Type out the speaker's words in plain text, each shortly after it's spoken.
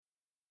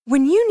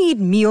When you need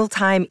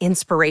mealtime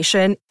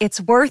inspiration,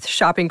 it's worth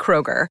shopping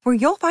Kroger, where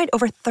you'll find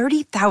over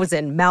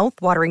 30,000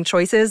 mouth-watering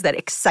choices that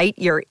excite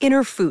your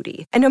inner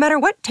foodie. And no matter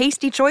what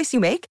tasty choice you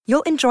make,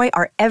 you'll enjoy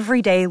our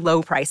everyday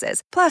low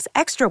prices, plus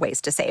extra ways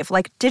to save,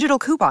 like digital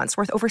coupons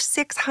worth over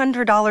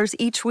 $600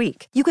 each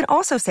week. You can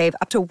also save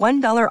up to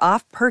 $1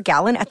 off per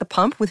gallon at the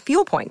pump with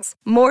fuel points.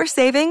 More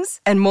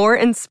savings and more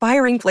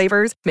inspiring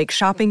flavors make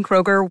shopping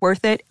Kroger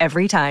worth it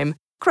every time.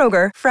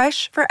 Kroger,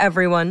 fresh for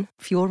everyone.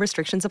 Fuel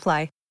restrictions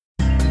apply.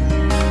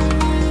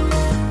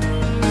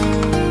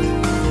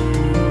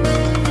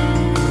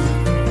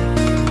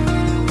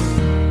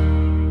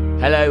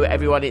 Hello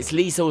everyone, it's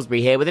Lee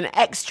Salisbury here with an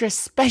extra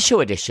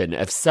special edition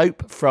of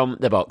Soap from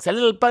the Box. A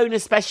little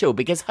bonus special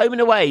because Home and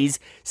Away's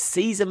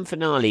season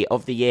finale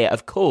of the year,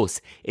 of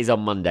course, is on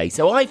Monday.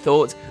 So I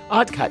thought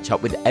I'd catch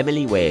up with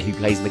Emily Weir, who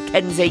plays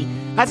Mackenzie,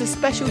 has a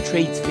special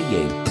treat for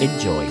you.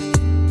 Enjoy.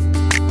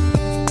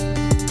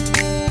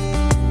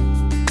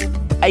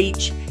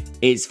 H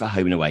is for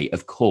Home and Away,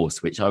 of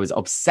course, which I was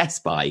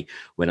obsessed by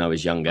when I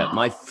was younger.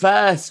 My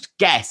first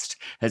guest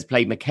has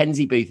played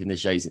Mackenzie Booth in the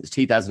show since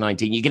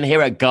 2019. You can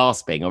hear her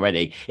gasping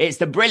already. It's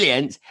the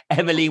brilliant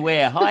Emily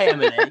Weir. Hi,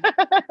 Emily.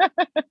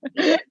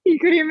 You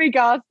could hear me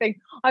gasping.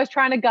 I was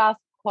trying to gasp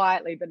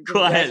quietly, but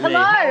quietly.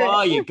 Hello. How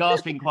are you?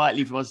 Gasping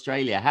quietly from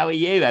Australia. How are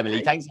you,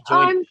 Emily? Thanks for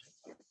joining. I'm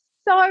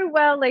so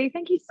well, Lee.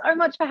 Thank you so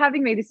much for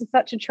having me. This is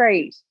such a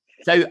treat.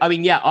 So, I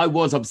mean, yeah, I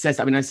was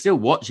obsessed. I mean, I still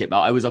watch it, but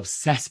I was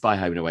obsessed by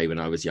Home and Away when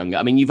I was younger.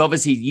 I mean, you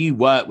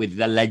worked with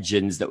the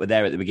legends that were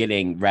there at the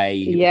beginning, Ray.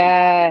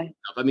 Yeah.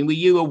 I mean, were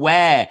you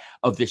aware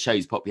of the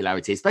show's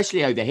popularity,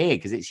 especially over here,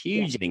 because it's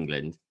huge in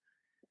England?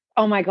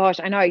 Oh my gosh,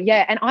 I know.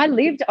 Yeah. And I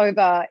lived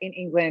over in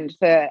England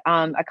for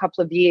a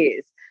couple of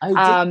years.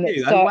 Oh, did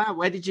you? Oh, wow.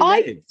 Where did you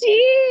live? I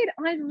did.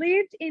 I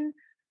lived in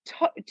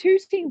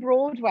Tooting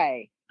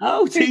Broadway.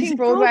 Oh, Tooting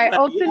Broadway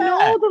off the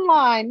Northern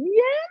Line.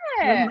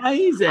 Yeah.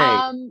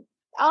 Amazing.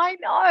 I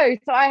know.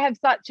 So I have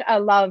such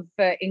a love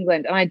for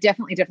England and I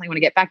definitely want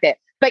to get back there.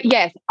 But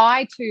yes,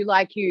 I too,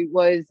 like you,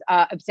 was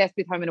obsessed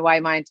with Home and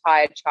Away my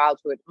entire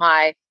childhood.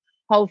 My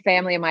whole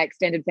family and my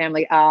extended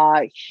family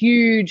are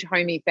huge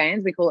Homie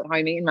fans. We call it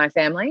Homie in my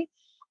family.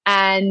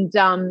 And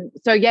so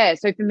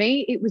for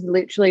me, it was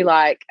literally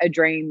like a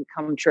dream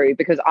come true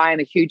because I am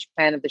a huge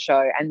fan of the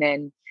show. And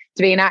then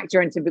to be an actor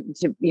and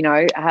to you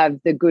know, have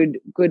the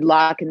good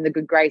luck and the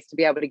good grace to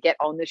be able to get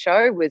on the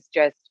show was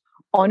just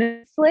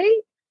honestly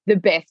the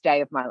best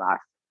day of my life.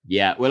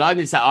 Yeah, well,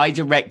 I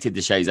directed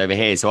the shows over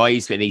here, so I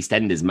used to be an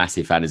EastEnders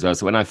massive fan as well.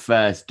 So when I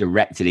first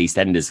directed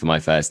EastEnders for my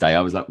first day,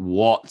 I was like,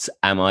 "What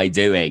am I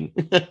doing?"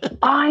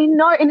 I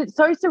know, and it's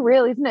so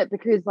surreal, isn't it?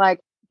 Because like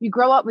you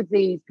grow up with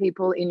these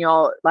people in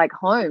your like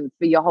home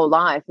for your whole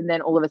life, and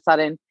then all of a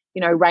sudden,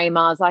 you know, Ray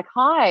Ma's like,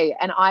 "Hi,"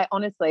 and I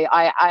honestly,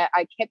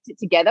 I kept it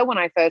together when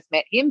I first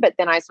met him, but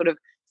then I sort of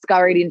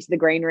scurried into the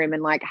green room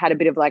and like had a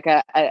bit of like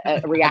a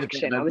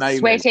reaction. I was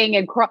sweating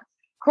and crying.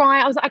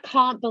 I was like, I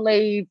can't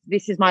believe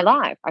this is my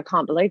life. I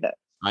can't believe it.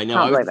 I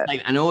know.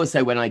 And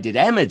also when I did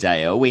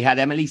Emmerdale, we had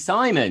Emily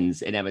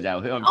Simons in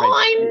Emmerdale, who I'm friends with.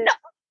 I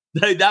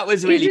know. So that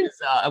was really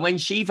bizarre. And when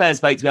she first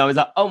spoke to me, I was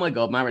like, oh my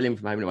God, Marilyn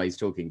from Home and Away is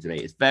talking to me.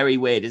 It's very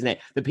weird, isn't it?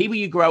 The people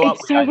you grow up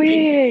with so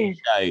weird.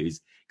 Shows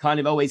kind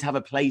of always have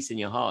a place in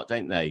your heart,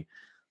 don't they?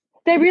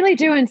 They really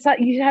do. And so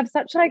you have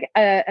such like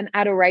an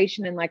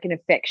adoration and like an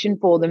affection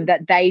for them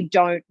that they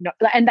don't know.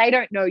 And they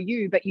don't know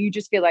you, but you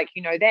just feel like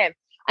you know them.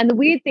 And the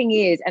weird thing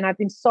is, and I've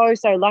been so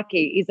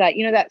lucky, is that,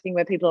 you know, that thing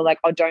where people are like,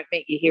 oh, don't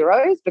meet your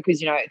heroes because,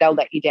 you know, they'll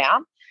let you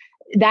down.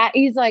 That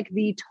is like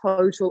the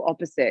total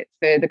opposite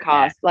for the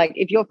cast. Yeah. Like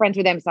if you're friends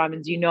with Em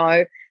Simons, you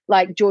know,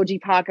 like Georgie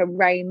Parker,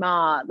 Ray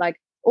Ma, like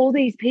all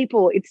these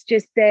people, it's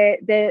just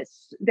they're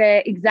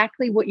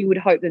exactly what you would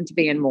hope them to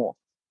be and more.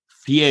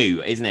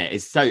 Few, isn't it?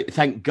 It's so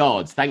thank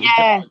God. Thank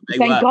God.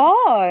 I'm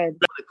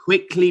gonna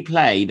quickly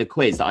play the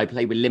quiz that I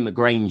played with Lynn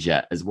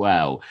McGranger as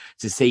well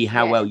to see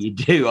how well you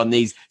do on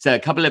these. So a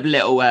couple of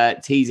little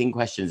teasing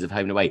questions of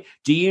Home and Away.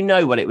 Do you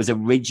know what it was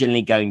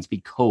originally going to be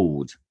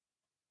called?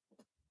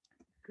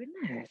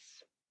 Goodness.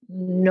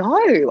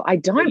 No, I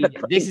don't.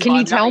 But can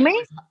you tell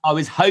me? I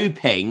was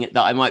hoping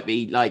that I might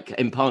be like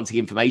implanting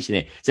information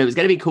here. So it was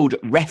going to be called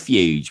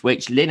Refuge,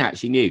 which Lynn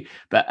actually knew,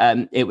 but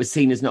it was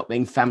seen as not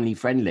being family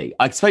friendly.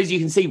 I suppose you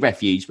can see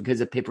Refuge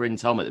because of Pippa and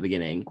Tom at the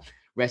beginning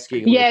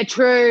rescuing. Yeah,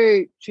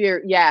 true.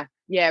 Yeah,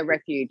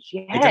 Refuge.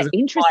 Yeah,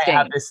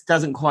 interesting.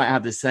 Doesn't quite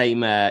have the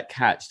same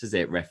catch, does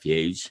it?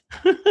 Refuge.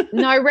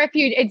 No,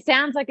 Refuge. It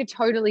sounds like a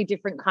totally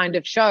different kind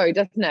of show,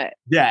 doesn't it?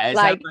 Yeah,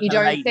 like you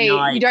don't see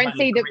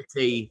the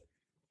gritty.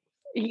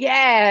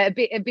 Yeah,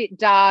 a bit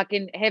dark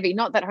and heavy.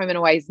 Not that Home and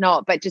Away is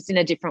not, but just in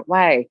a different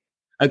way.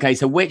 Okay,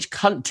 so which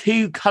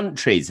two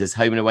countries has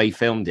Home and Away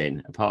filmed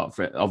in, apart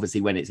from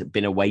obviously when it's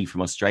been away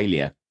from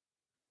Australia?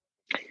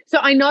 So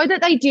I know that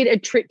they did a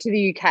trip to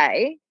the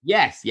UK.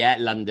 Yes, yeah,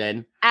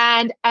 London.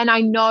 And I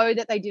know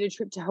that they did a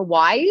trip to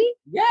Hawaii.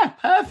 Yeah,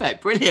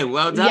 perfect, brilliant,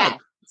 well done. Yeah.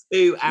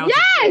 2 out of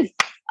 3.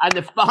 And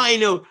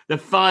the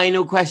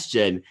final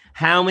question: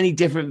 how many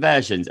different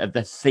versions of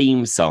the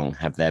theme song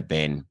have there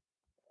been?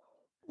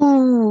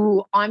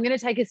 Ooh, I'm going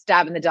to take a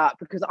stab in the dark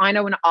because I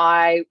know when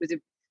I was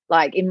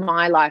like in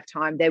my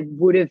lifetime, there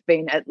would have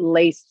been at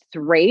least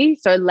 3.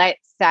 So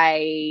let's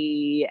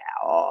say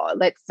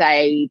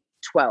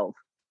 12.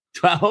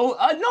 12?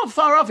 Not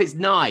far off. It's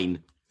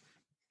 9.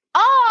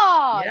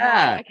 Oh,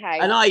 Yeah. 9. Okay.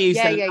 And I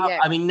used to, Yeah.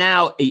 I mean,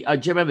 now, do you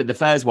remember the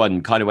first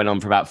one kind of went on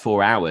for about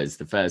 4 hours,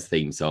 the first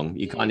theme song?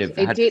 You kind of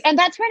It did. And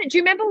that's when, do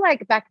you remember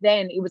like back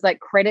then it was like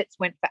credits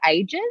went for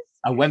ages?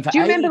 I went for Do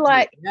you remember ages.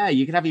 like, yeah,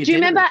 you could have your do you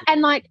dinner remember? with it.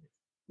 And like,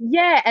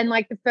 yeah. And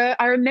like the first,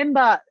 I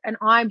remember, and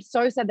I'm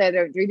so sad they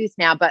don't do this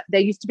now, but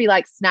there used to be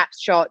like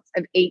snapshots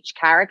of each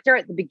character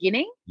at the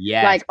beginning,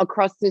 Yes. like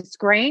across the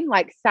screen,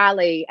 like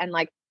Sally and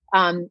like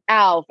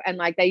Alf. And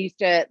like they used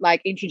to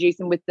like introduce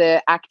them with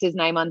the actor's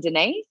name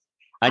underneath.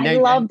 I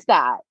loved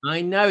that. I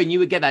know. And you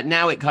would get that.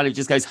 Now it kind of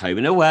just goes Home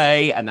and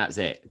Away, and that's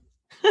it.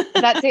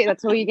 That's it.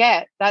 That's all you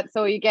get. That's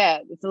all you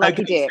get. It's a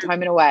lucky dip, Home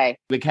and Away.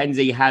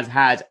 Mackenzie has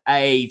had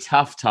a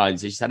tough time.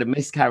 So she's had a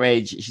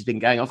miscarriage. She's been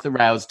going off the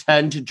rails,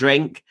 turned to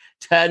drink,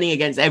 turning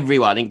against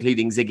everyone,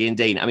 including Ziggy and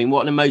Dean. I mean,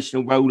 what an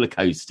emotional roller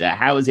coaster.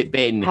 How has it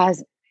been? How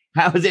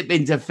has it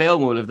been to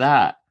film all of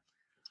that?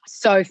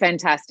 So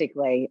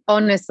fantastically.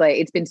 Honestly,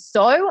 it's been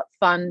so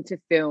fun to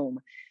film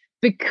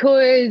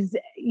because,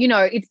 you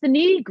know, it's the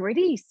nitty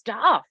gritty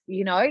stuff,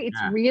 you know, it's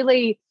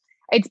really,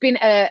 it's been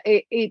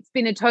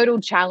a total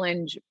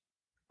challenge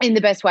in the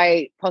best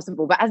way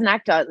possible. But as an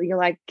actor, you're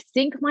like,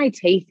 sink my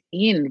teeth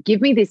in, give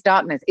me this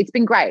darkness. It's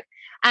been great.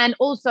 And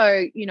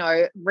also, you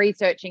know,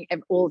 researching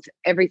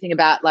everything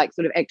about like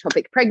sort of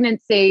ectopic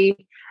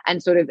pregnancy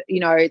and sort of, you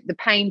know, the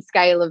pain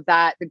scale of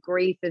that, the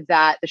grief of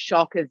that, the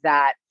shock of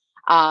that.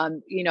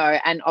 You know,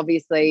 and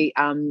obviously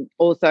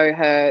also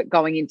her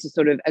going into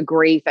sort of a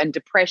grief and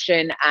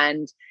depression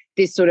and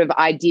this sort of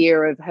idea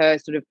of her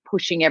sort of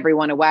pushing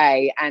everyone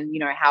away and, you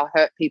know, how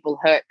hurt people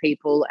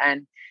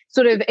and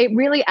sort of it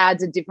really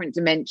adds a different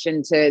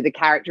dimension to the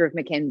character of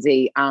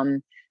Mackenzie,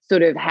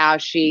 sort of how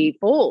she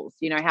falls,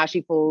 you know, how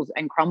she falls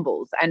and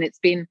crumbles. And it's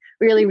been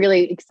really,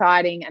 really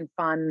exciting and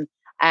fun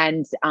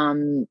and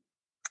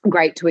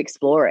great to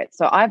explore it.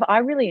 So I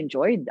really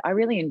enjoyed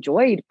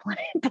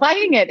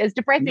playing it as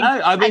depressing.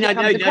 No, I mean, I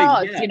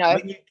know, you know.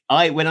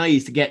 When I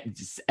used to get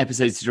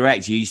episodes to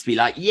direct, you used to be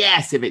like,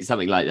 yes, if it's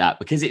something like that,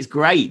 because it's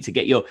great to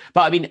get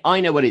but I mean,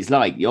 I know what it's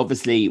like.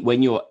 Obviously,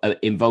 when you're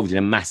involved in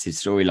a massive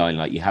storyline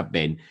like you have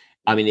been,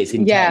 I mean, it's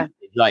intense,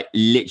 like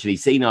literally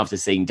scene after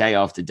scene, day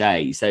after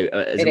day. So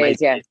it is,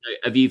 so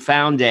have you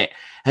found it?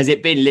 Has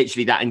it been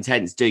literally that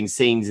intense doing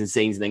scenes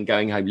and then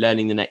going home,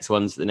 learning the next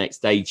ones for the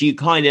next day? Do you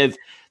kind of,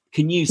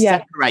 can you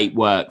separate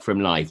work from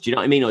life? Do you know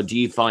what I mean? Or do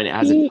you find it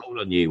has a toll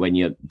on you when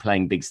you're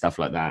playing big stuff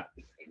like that?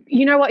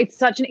 You know what? It's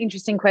such an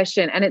interesting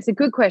question, and it's a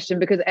good question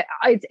because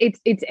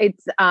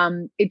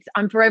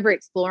I'm forever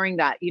exploring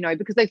that. You know,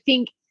 because I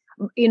think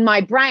in my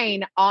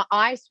brain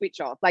I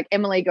switch off. Like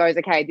Emily goes,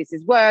 okay, this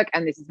is work,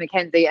 and this is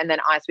Mackenzie, and then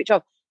I switch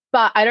off.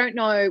 But I don't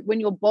know when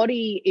your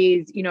body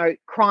is, you know,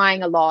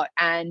 crying a lot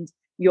and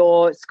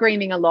you're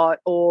screaming a lot,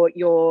 or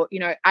you're, you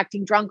know,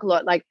 acting drunk a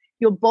lot, like.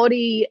 Your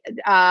body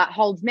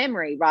holds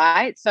memory,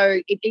 right?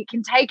 So it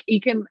can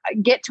you can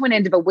get to an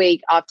end of a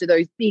week after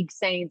those big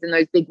scenes and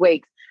those big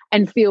weeks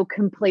and feel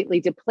completely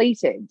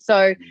depleted.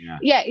 So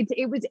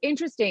it was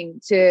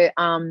interesting to,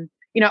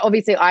 you know,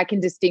 obviously I can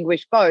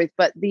distinguish both,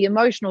 but the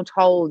emotional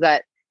toll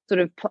that sort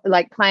of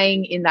like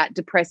playing in that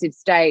depressive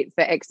state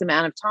for X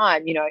amount of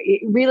time, you know,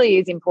 it really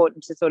is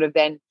important to sort of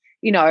then,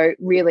 you know,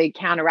 really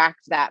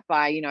counteract that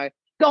by, you know,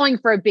 going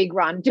for a big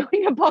run,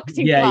 doing a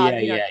boxing club,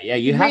 you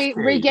have to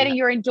re-getting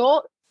your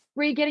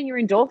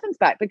endorphins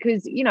back,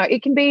 because, you know,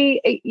 it can be,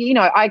 you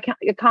know, I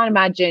can't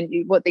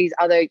imagine what these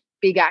other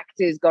big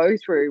actors go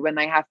through when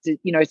they have to,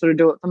 you know, sort of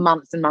do it for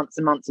months and months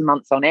and months and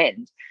months on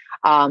end.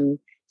 So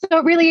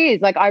it really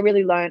is like I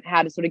really learned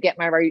how to sort of get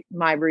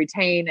my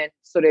routine and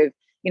sort of,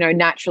 you know,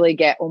 naturally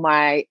get all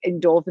my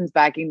endorphins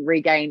back and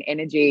regain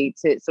energy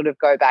to sort of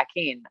go back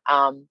in.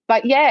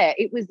 But yeah,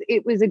 it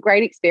was a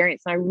great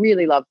experience and I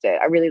really loved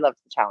it. I really loved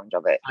the challenge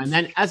of it. And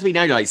then, as we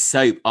know, like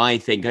soap, I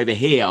think over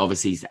here,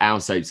 obviously our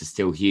soaps are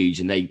still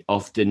huge and they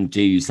often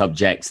do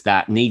subjects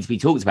that need to be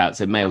talked about.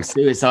 So male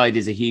suicide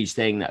is a huge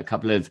thing that a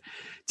couple of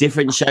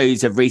different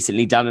shows have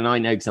recently done. And I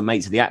know because I'm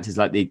mates with the actors,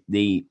 like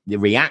the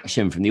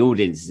reaction from the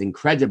audience is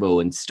incredible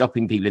and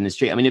stopping people in the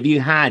street. I mean, have you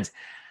had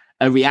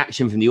a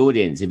reaction from the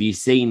audience? Have you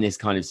seen this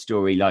kind of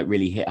story like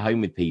really hit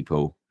home with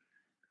people?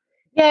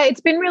 Yeah,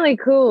 it's been really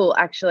cool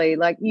actually.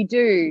 Like you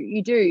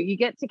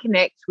get to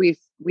connect with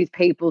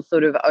people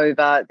sort of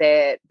over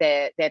their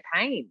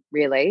pain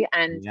really.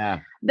 And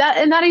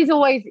that is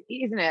always,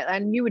 isn't it?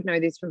 And you would know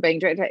this from being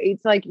director.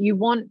 It's like you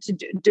want to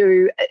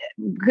do,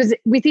 because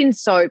within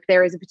soap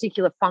there is a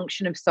particular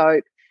function of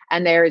soap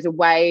and there is a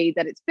way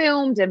that it's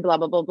filmed and blah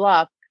blah blah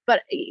blah.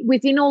 But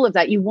within all of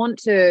that, you want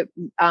to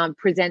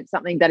present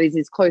something that is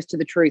as close to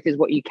the truth as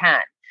what you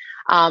can.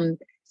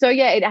 So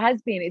yeah,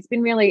 it's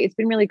been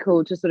really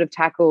cool to sort of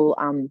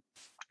tackle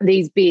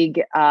these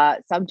big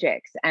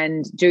subjects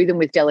and do them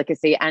with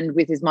delicacy and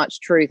with as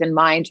much truth and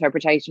my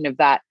interpretation of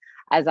that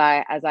as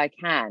I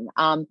can.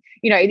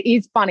 It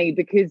is funny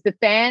because the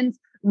fans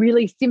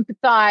really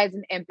sympathize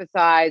and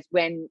empathize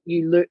when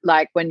you look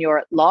like when you're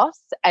at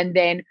loss, and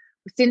then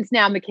since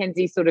now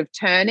Mackenzie's sort of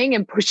turning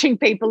and pushing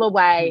people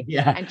away,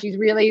 and she's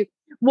really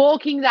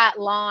walking that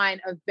line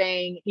of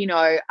being,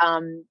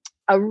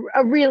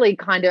 a really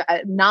kind of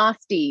a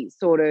nasty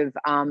sort of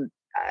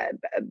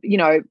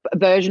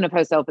version of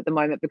herself at the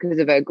moment because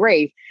of her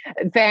grief.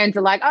 Fans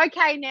are like,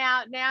 okay,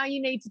 now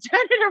you need to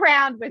turn it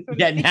around.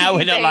 Now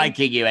we're not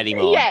liking you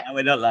anymore. Yeah, now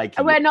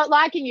we're not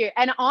liking you.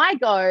 And I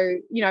go,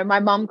 my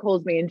mum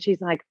calls me and she's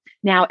like,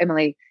 now,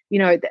 Emily,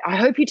 I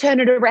hope you turn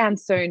it around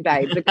soon,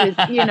 babe, because,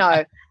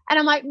 and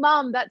I'm like,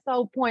 Mum, that's the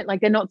whole point.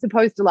 Like, they're not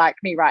supposed to like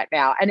me right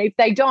now. And if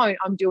they don't,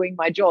 I'm doing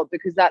my job,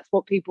 because that's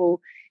what people,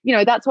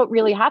 that's what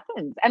really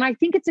happens. And I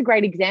think it's a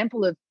great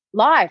example of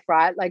life,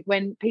 right? Like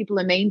when people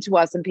are mean to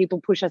us and people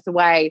push us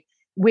away,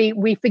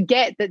 we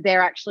forget that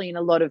they're actually in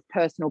a lot of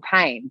personal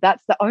pain.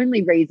 That's the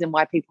only reason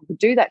why people could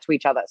do that to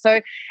each other.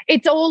 So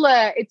it's all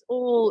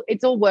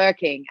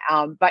working.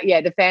 But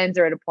yeah, the fans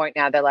are at a point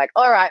now. They're like,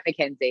 all right,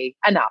 Mackenzie,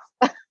 enough.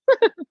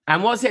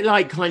 And what's it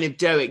like kind of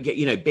doing,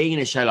 being in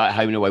a show like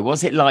Home and Away?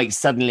 What's it like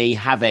suddenly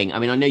having,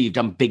 I know you've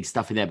done big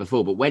stuff in there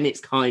before, but when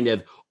it's kind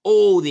of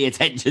all the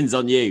attention's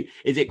on you,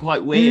 is it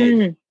quite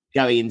weird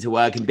going into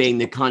work and being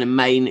the kind of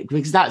main,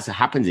 because that's what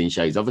happens in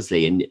shows,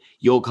 obviously, and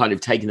you're kind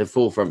of taking the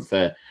forefront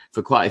for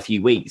quite a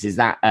few weeks. Is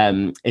that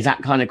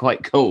kind of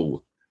quite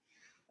cool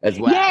as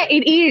well? Yeah,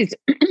 it is,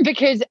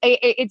 because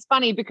it's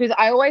funny because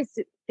I always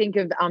think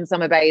of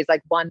Summer Bay as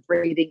like one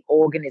breathing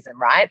organism,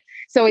 right?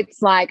 So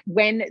it's like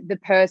when the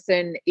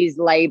person is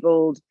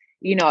labelled,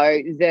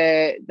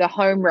 the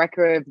home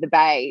wrecker of the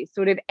Bay,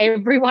 sort of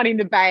everyone in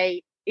the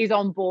Bay is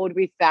on board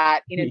with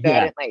that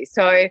inadvertently. Yeah.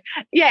 So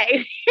yeah,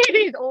 it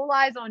is all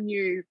eyes on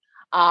you,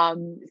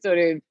 sort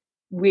of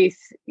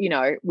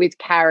with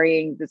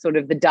carrying the sort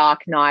of the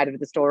dark night of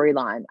the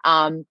storyline.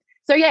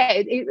 So yeah,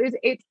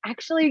 it's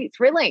actually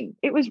thrilling.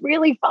 It was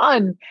really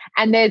fun.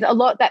 And there's a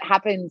lot that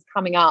happens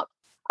coming up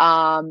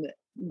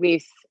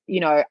with,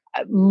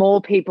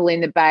 more people in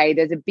the Bay.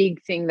 There's a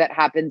big thing that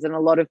happens, and a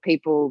lot of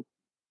people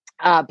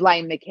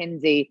blame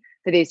Mackenzie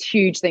for this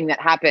huge thing that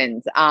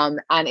happens. And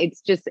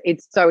it's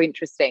so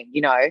interesting,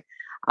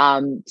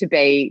 to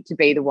be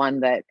the one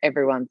that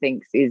everyone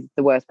thinks is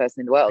the worst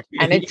person in the world.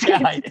 And it's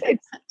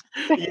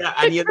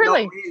and you're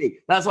not really.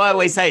 That's why I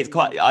always say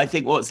I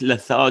think what's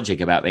lethargic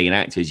about being an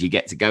actor is you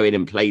get to go in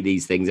and play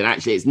these things, and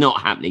actually it's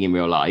not happening in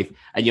real life,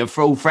 and you're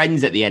full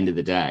friends at the end of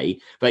the day,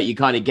 but you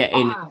kind of get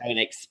in and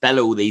expel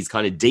all these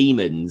kind of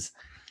demons.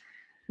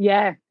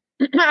 Yeah.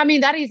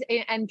 That is,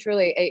 and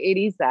truly it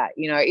is that,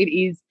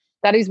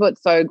 that is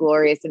what's so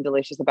glorious and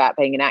delicious about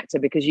being an actor,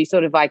 because you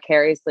sort of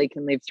vicariously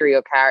can live through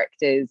your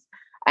characters,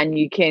 and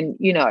you can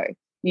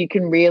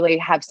really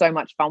have so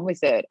much fun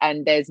with it,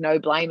 and there's no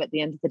blame at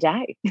the end of the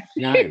day.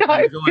 No,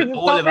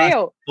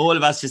 all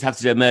of us just have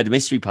to do a murder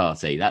mystery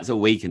party. That's all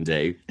we can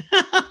do.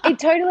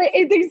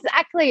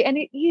 Exactly. And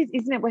it is,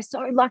 isn't it? We're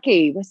so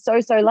lucky. We're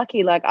so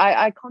lucky. Like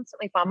I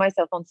constantly find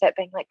myself on set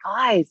being like,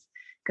 guys,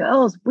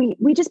 girls, we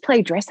just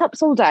play dress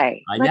ups all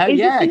day. I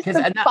know, because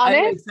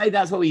I say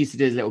that's what we used to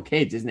do as little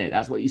kids, isn't it?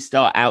 That's what you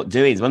start out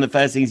doing. It's one of the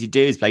first things you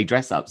do is play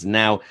dress ups, and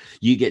now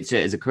you get to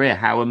it as a career.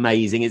 How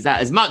amazing is that?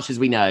 As much as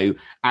we know,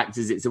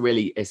 actors, it's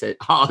a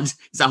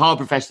hard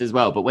profession as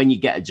well. But when you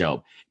get a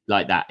job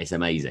like that, it's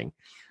amazing.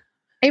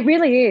 It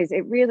really is.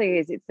 It really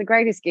is. It's the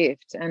greatest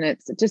gift, and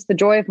it's just the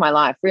joy of my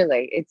life.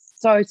 Really, it's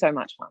so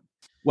much fun.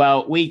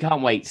 Well, we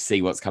can't wait to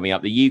see what's coming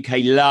up. The UK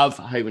love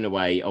Home and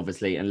Away,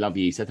 obviously, and love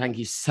you. So thank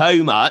you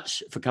so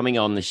much for coming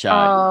on the show.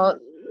 Oh,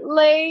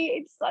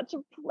 Lee, it's such a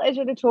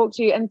pleasure to talk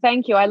to you. And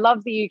thank you. I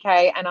love the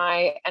UK, and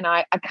I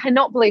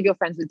cannot believe you're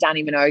friends with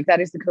Dannii Minogue.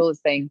 That is the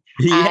coolest thing.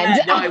 Yeah,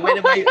 I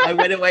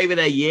went away with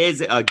her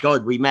years. Oh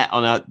God, we met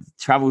on a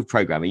travel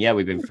program, and yeah,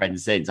 we've been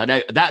friends since. I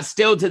know that's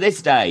still to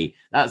this day.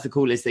 That's the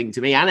coolest thing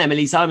to me. And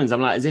Emily Simons,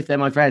 I'm like, as if they're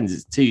my friends.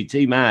 It's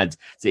too mad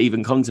to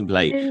even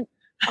contemplate.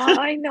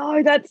 I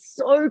know, that's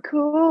so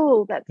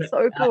cool. That's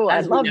so cool. I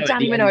love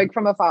Dannii Minogue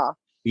from afar.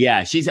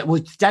 Yeah,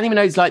 Dannii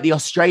Minogue's like the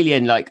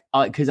Australian,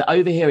 because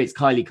over here it's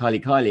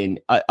Kylie, and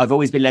I've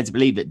always been led to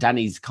believe that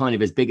Danny's kind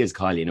of as big as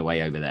Kylie in a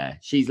way over there.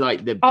 She's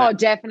like the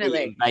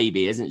definitely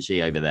baby, isn't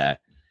she, over there?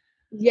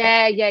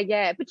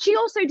 Yeah. But she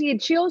also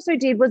did,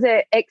 was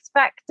it X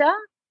Factor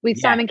with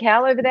Simon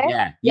Cowell over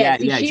there? Yeah.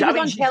 She was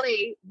on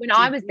telly when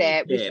I was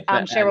there with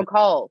Cheryl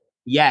Cole.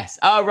 Yes.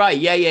 Oh, right.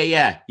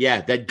 Yeah.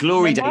 The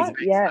glory days.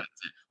 Yeah.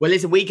 Well,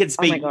 listen, we could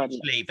speak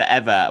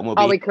forever. And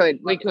we'll we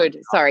could.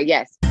 Sorry,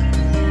 yes.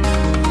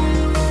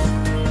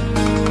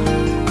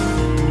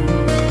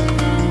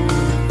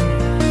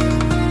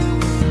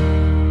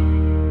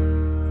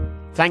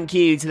 Thank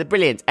you to the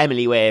brilliant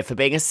Emily Weir for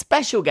being a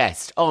special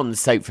guest on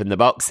Soap from the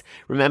Box.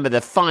 Remember,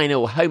 the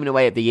final Home and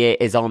Away of the year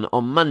is on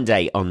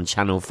Monday on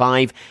Channel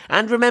 5.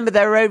 And remember,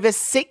 there are over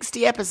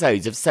 60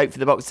 episodes of Soap from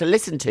the Box to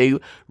listen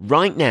to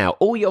right now.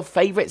 All your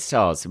favourite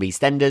stars from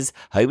EastEnders,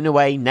 Home and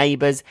Away,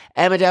 Neighbours,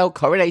 Emmerdale,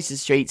 Coronation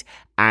Street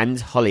and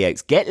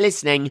Hollyoaks. Get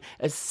listening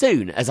as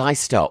soon as I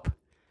stop.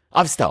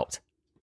 I've stopped.